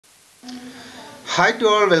Hi to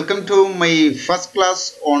all, welcome to my first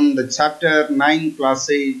class on the chapter 9 class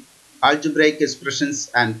 8 Algebraic Expressions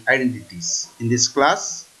and Identities. In this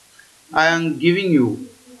class, I am giving you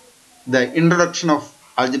the introduction of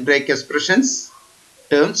algebraic expressions,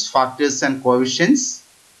 terms, factors and coefficients,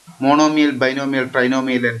 monomial, binomial,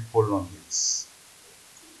 trinomial and polynomials.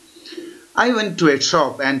 I went to a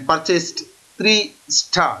shop and purchased 3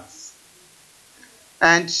 stars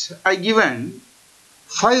and I given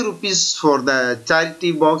 5 rupees for the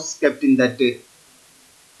charity box kept in that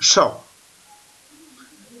shop.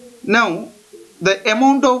 Now, the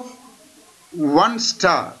amount of 1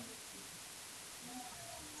 star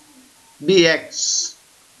be x.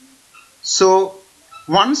 So,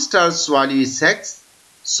 1 star's value is x.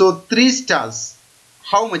 So, 3 stars,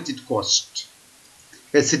 how much it cost?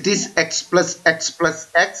 Yes, it is x plus x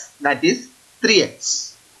plus x, that is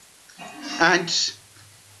 3x. And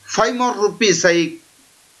 5 more rupees I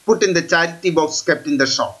put in the charity box kept in the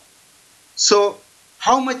shop. So,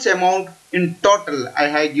 how much amount in total I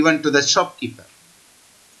have given to the shopkeeper?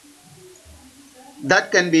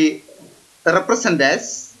 That can be represented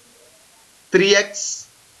as 3x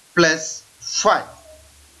plus 5.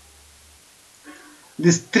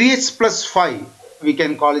 This 3x plus 5 we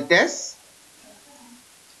can call it as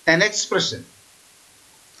an expression.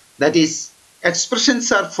 That is,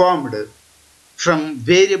 expressions are formed from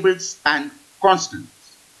variables and constants.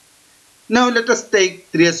 Now let us take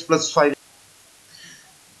 3x plus 5.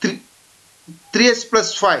 3x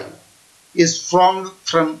plus 5 is formed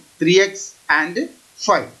from 3x and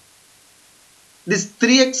 5. This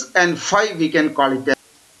 3x and 5 we can call it as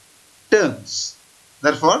terms.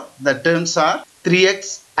 Therefore, the terms are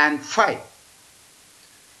 3x and 5.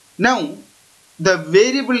 Now, the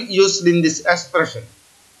variable used in this expression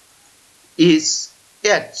is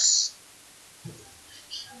x.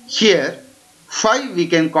 Here, 5 we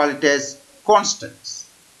can call it as constants.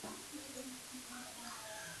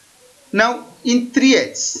 Now, in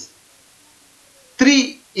 3x,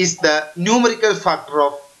 3 is the numerical factor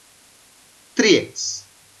of 3x.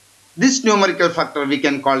 This numerical factor we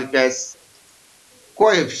can call it as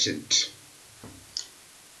coefficient.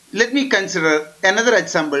 Let me consider another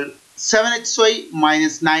example, 7xy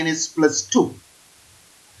minus 9x plus 2.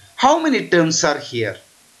 How many terms are here?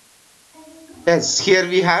 Yes, here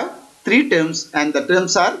we have 3 terms and the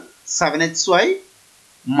terms are 7xy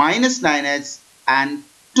minus 9x and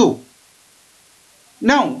 2.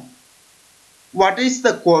 Now, what is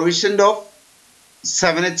the coefficient of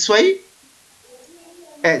 7xy?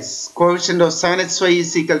 Yes, coefficient of 7xy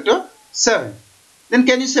is equal to 7. Then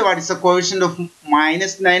can you say what is the coefficient of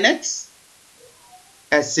minus 9x?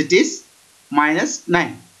 Yes, it is minus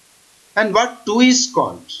 9. And what 2 is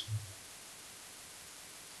called?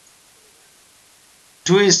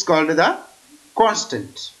 2 is called the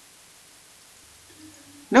constant.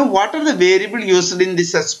 Now what are the variables used in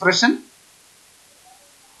this expression?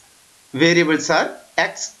 Variables are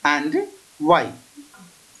x and y.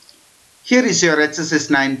 Here is your exercise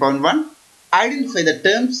 9.1. Identify the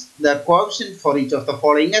terms, the coefficient for each of the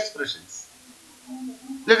following expressions.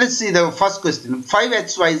 Let us see the first question.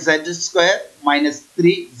 5xyz square minus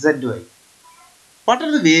 3zy. What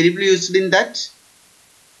are the variables used in that?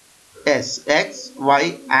 Yes, x,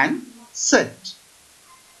 y and z.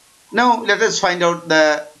 Now let us find out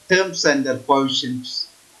the terms and their coefficients.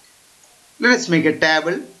 Let us make a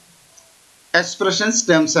table. Expressions,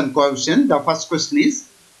 terms and coefficient. The first question is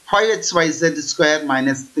 5xyz square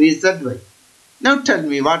minus 3zy. Now tell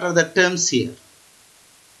me, what are the terms here?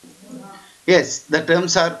 Yes, the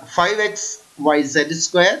terms are 5xyz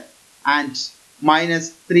square and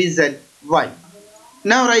minus 3zy.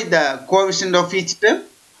 Now write the coefficient of each term.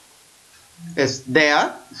 Yes, they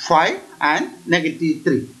are 5 and negative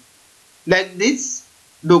 3. Like this,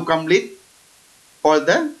 do complete all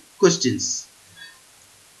the questions.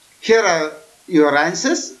 Here are your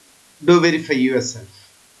answers. Do verify yourself.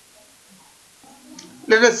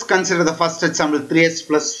 Let us consider the first example, 3x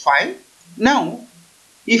plus 5. Now,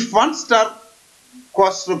 if 1 star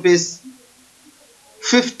costs rupees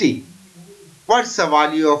 50, what is the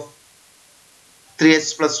value of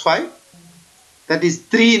 3x plus 5? That is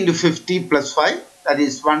 3 into 50 plus 5. That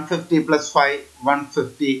is 150 plus 5,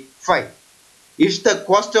 155. If the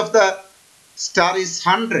cost of the star is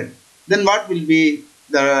 100, then what will be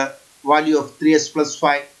the value of 3x plus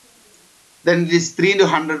 5? Then it is 3 into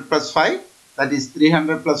 100 plus 5. That is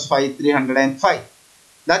 300 plus 5, 305.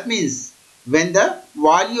 That means when the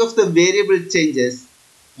value of the variable changes,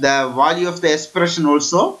 the value of the expression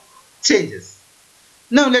also changes.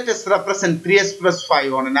 Now let us represent 3x plus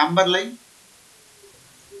 5 on a number line.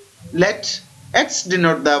 Let x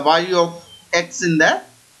denote the value of x in the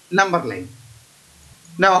number line.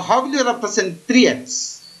 Now how will you represent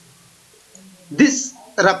 3x? This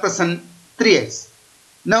represents 3x.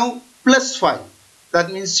 Now plus 5.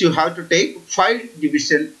 That means you have to take 5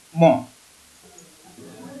 division more.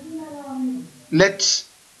 Let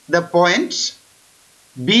the point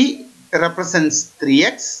B represents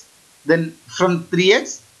 3x. Then from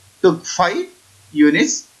 3x took 5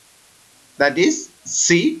 units. That is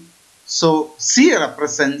C. So C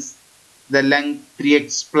represents the length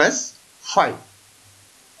 3x plus 5.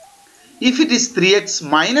 If it is 3x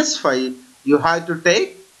minus 5, you have to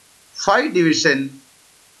take 5 division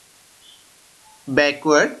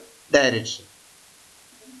backward direction.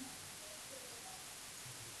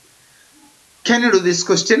 Can you do this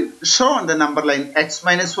question? Show on the number line x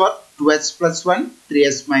minus 1, 2x plus 1,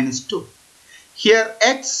 3x minus 2. Here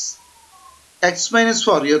x minus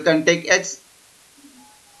 4, you can take x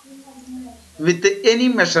with any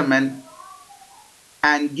measurement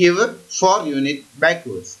and give 4 unit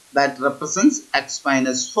backwards. That represents x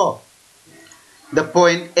minus 4. The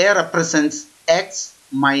point A represents x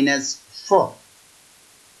minus 4.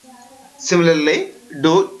 Similarly,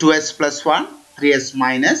 do 2x plus 1, 3x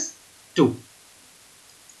minus 2.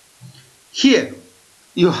 Here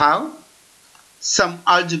you have some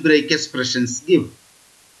algebraic expressions given.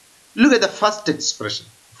 Look at the first expression,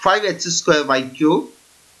 5x square y cube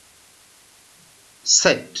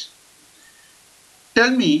set.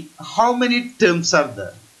 Tell me how many terms are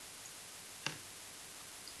there.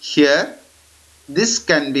 Here this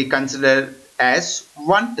can be considered as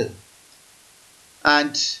one term,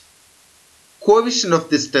 and coefficient of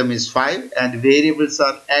this term is 5 and variables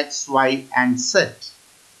are x, y and z.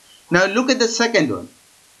 Now look at the second one.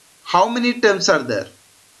 How many terms are there?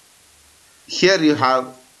 Here you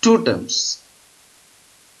have 2 terms.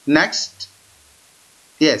 Next,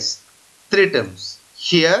 yes, 3 terms.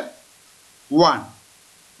 Here 1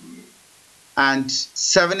 and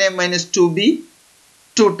 7a minus 2b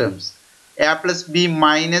 2 terms. A plus b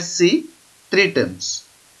minus c 3 terms.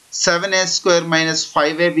 7a square minus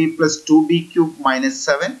 5ab plus 2b cube minus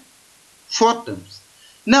 7 4 terms.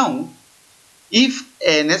 Now if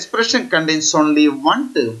an expression contains only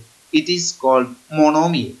one term, it is called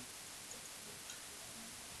monomial.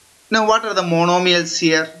 Now what are the monomials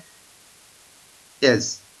here?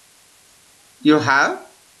 Yes, you have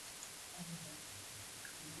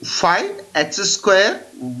 5x square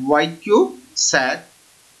y cube z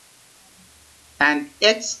and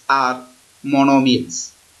x are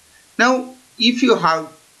monomials. Now if you have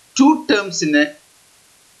 2 terms in an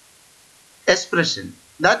expression,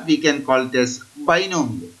 that we can call it as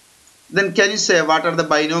binomial. Then can you say what are the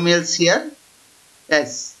binomials here?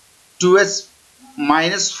 Yes, 2s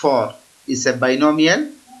minus 4 is a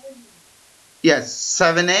binomial. Yes,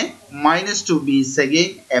 7a minus 2b is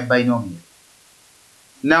again a binomial.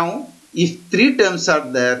 Now if 3 terms are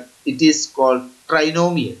there, it is called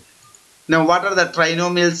trinomial. Now what are the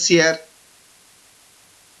trinomials here?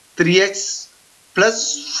 3x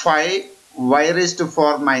plus 5 y raised to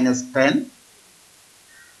 4 minus 10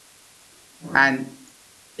 and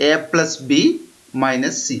a plus b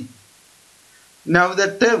minus c. Now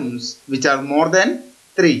the terms which are more than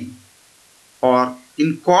 3 or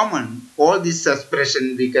in common, all this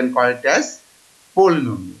expression we can call it as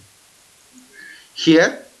polynomial.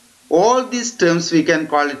 Here all these terms we can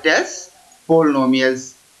call it as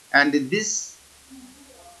polynomials, and this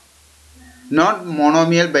not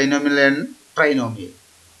monomial, binomial and trinomial.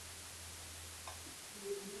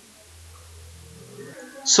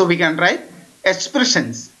 So we can write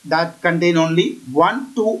expressions that contain only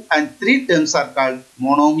 1, 2 and 3 terms are called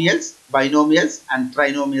monomials, binomials and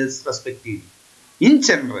trinomials respectively. In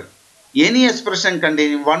general, any expression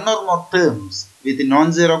containing one or more terms with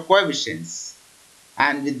non-zero coefficients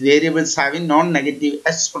and with variables having non-negative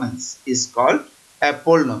exponents is called a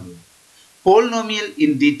polynomial. Polynomial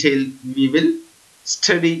in detail we will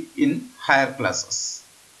study in higher classes.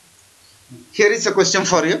 Here is a question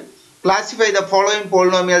for you. Classify the following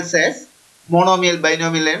polynomials as monomial,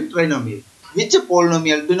 binomial and trinomial. Which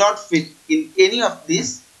polynomial do not fit in any of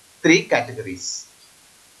these 3 categories?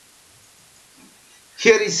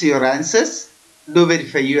 Here is your answers. Do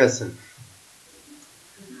verify yourself.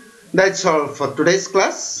 That's all for today's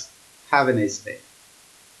class. Have a nice day.